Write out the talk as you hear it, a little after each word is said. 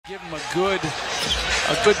Give him a good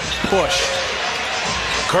push.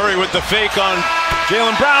 Curry with the fake on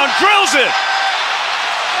Jaylen Brown, drills it!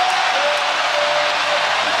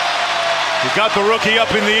 He got the rookie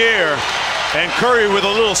up in the air, and Curry with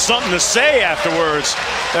a little something to say afterwards,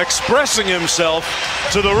 expressing himself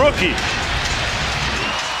to the rookie.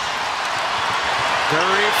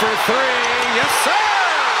 Curry for three, yes sir!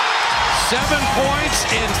 7 points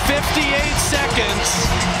in 58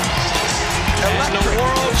 seconds. And the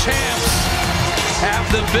world champs have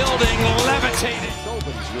the building levitating.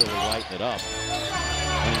 Nobody's really lighting it up.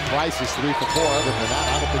 I mean, Price is 3 for 4. Other than that,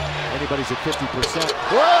 I don't think anybody's at 50%.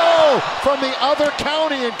 Whoa! From the other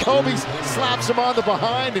county, and Kobe slaps him on the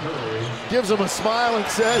behind and gives him a smile and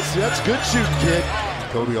says, "That's good shooting, kid."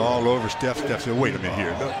 Kobe all over Steph. Steph said, "Wait a minute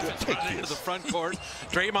here. No, take into this." the front court.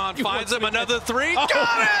 Draymond finds him another three. Got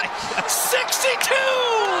it! 62!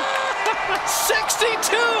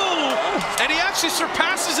 62! And he actually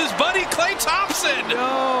surpasses his buddy Klay Thompson.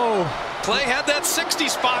 No. Klay had that 60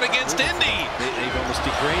 spot against Indy. They've almost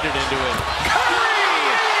degraded into it.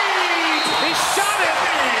 Curry! He shot it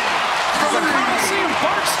from the Coliseum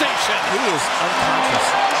BART station. He is unconscious.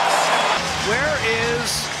 Where is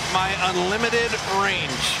my unlimited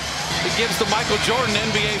range? It gives the Michael Jordan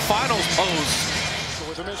NBA Finals pose. There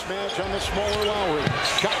was a mismatch on the smaller Lowry.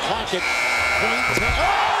 Shot clock at point.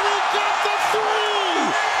 Oh, we got the three!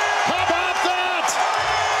 How about that?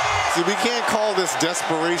 See, we can't call this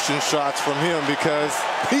desperation shots from him because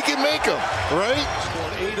he can make them, right?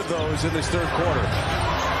 Scored 8 of those in this third quarter.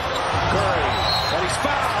 Curry, but he's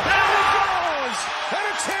fouled. There he goes! And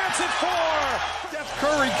a chance at 4! Steph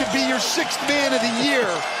Curry could be your 6th man of the year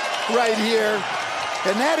right here.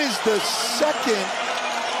 And that is the second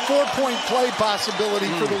 4-point play possibility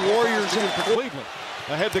for the Warriors in Cleveland.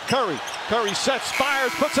 Ahead to Curry. Curry sets,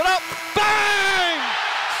 fires, puts it up. Bang!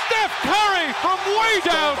 Steph Curry from way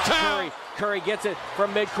downtown. Curry gets it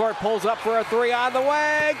from midcourt, pulls up for a 3 on the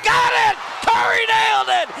way. Got it! Curry nailed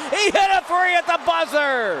it! He hit a 3 at the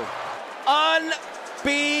buzzer.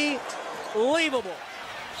 Unbelievable.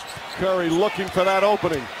 Curry looking for that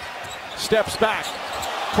opening. Steps back.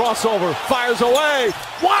 Crossover. Fires away.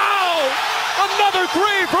 Wow! Another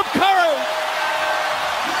 3 from Curry.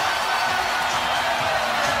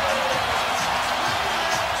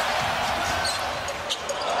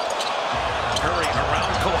 Curry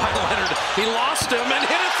around Kawhi Leonard. He lost him and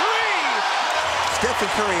hit a 3. Stephen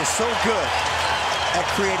Curry is so good at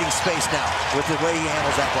creating space now with the way he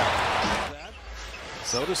handles that ball.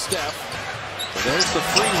 So does Steph. There's the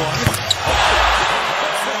free one.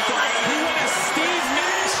 He went a Steve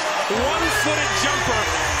Nash one-footed jumper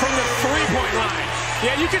from the three-point line.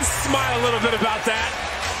 Yeah, you can smile a little bit about that.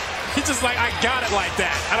 He's just like, I got it like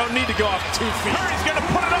that. I don't need to go off 2 feet. Curry's gonna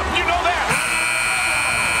put it up, you know that.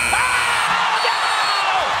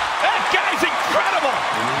 That guy's incredible.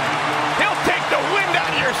 He'll take the wind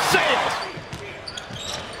out of your sails.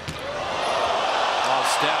 Oh,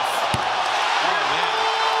 Steph. Oh, man.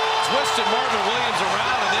 Twisted Marvin Williams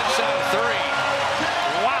around and then shot a 3.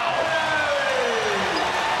 Wow.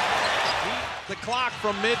 The clock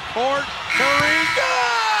from midcourt. Curry,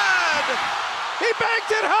 good! He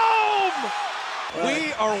banked it home!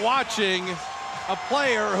 We are watching a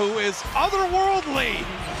player who is otherworldly.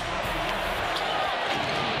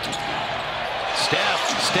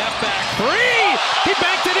 Steph back 3! He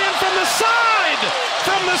banked it in from the side!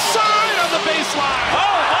 From the side on the baseline!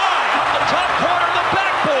 Oh my! Out the top corner of the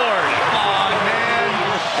backboard! Come on, man!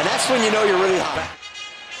 And that's when you know you're really hot.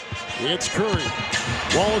 It's Curry.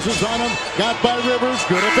 Wallace is on him. Got by Rivers.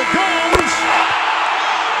 Good if it goes!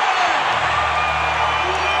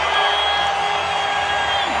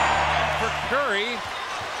 For Curry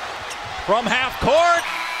from half court.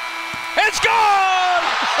 It's gone!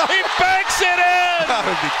 He banks it in!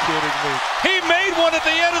 Gotta be kidding me. He made one at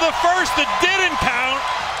the end of the first that didn't count.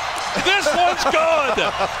 This one's good!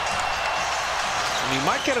 You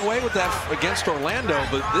might get away with that against Orlando,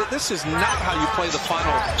 but this is not how you play the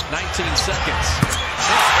final 19 seconds.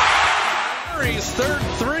 Curry's third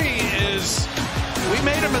 3 is, we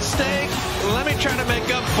made a mistake, let me try to make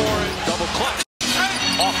up for it. Double clutch.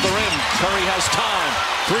 Off the rim, Curry has time.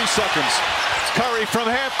 3 seconds. It's Curry from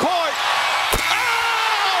half court.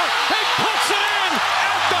 Oh! He puts it in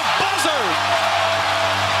at the buzzer!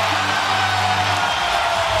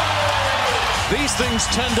 These things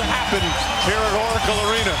tend to happen here at Oracle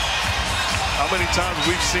Arena. How many times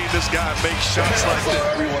we've seen this guy make shots like this?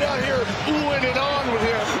 Everyone out here oohing it on with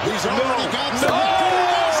him. He's already got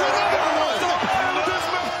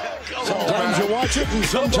Sometimes you watch it and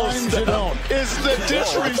sometimes you don't. Is the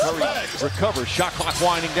disrespect. Recovers, shot clock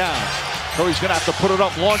winding down. Curry's gonna have to put it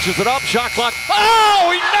up, launches it up, shot clock. Oh,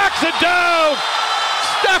 he knocks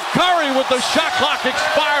Steph Curry with the shot clock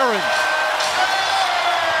expiring.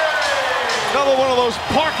 Another one of those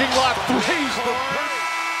parking lot threes.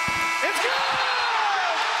 It's good!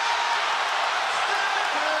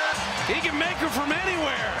 He can make them from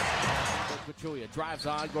anywhere. Pachulia drives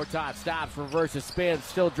on, Gortat stops, reverses, spins,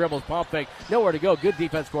 still dribbles, pump fake, nowhere to go. Good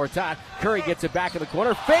defense, Gortat. Curry gets it back in the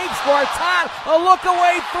corner, fakes Gortat, a look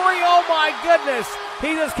away three, oh my goodness.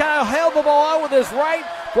 He just kind of held the ball out with his right.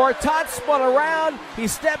 Gortat spun around, he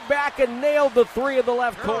stepped back and nailed the three in the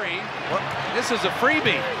left corner. This is a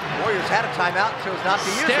freebie. Warriors had a timeout, chose not to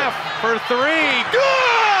use it. Steph for three,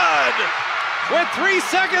 good! With 3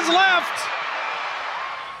 seconds left.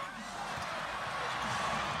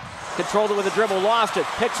 Controlled it with a dribble, lost it,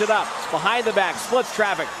 picks it up, behind the back, splits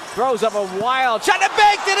traffic, throws up a wild shot and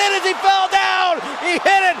banked it in as he fell down. He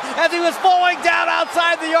hit it as he was falling down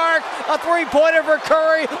outside the arc. A three-pointer for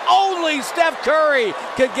Curry. Only Steph Curry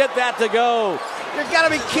could get that to go. You've got to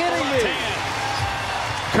be kidding me.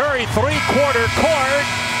 Curry three-quarter court.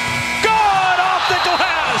 Good off the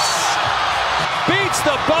glass. Beats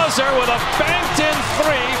the buzzer with a banked-in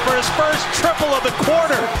three for his first triple of the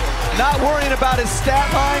quarter. Not worrying about his stat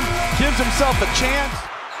line, gives himself a chance.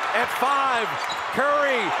 At 5,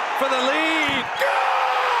 Curry for the lead. Good!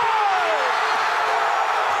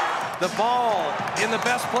 The ball in the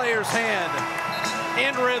best player's hand.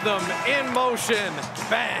 In rhythm, in motion,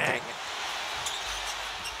 bang.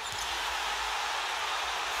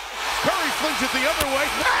 Curry flings it the other way,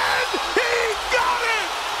 and he got it!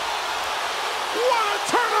 What a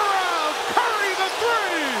turnaround! Curry the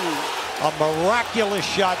three! A miraculous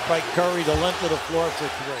shot by Curry, the length of the floor for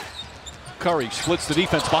three. Curry splits the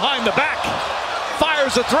defense behind the back.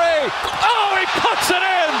 Fires a three. Oh, he puts it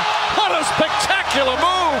in! What a spectacular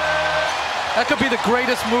move! That could be the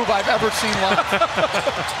greatest move I've ever seen live.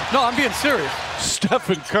 No, I'm being serious.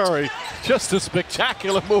 Stephen Curry, just a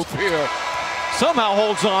spectacular move here. Somehow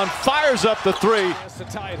holds on, fires up the three. Has to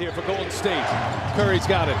tie it here for Golden State. Curry's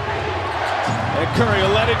got it. And Curry will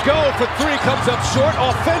let it go for three, comes up short.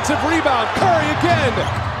 Offensive rebound, Curry again.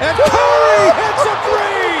 And Curry hits a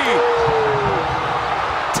three!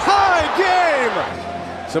 Tie game!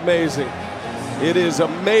 It's amazing. It is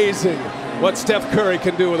amazing what Steph Curry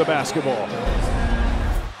can do with a basketball.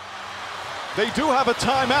 They do have a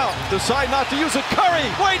timeout. Decide not to use it. Curry,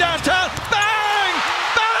 way downtown. Bang!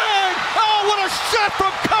 Bang! Oh, what a shot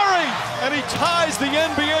from Curry! And he ties the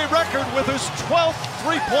NBA record with his 12th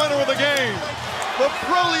three-pointer of the game. The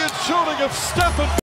brilliant shooting of Stephen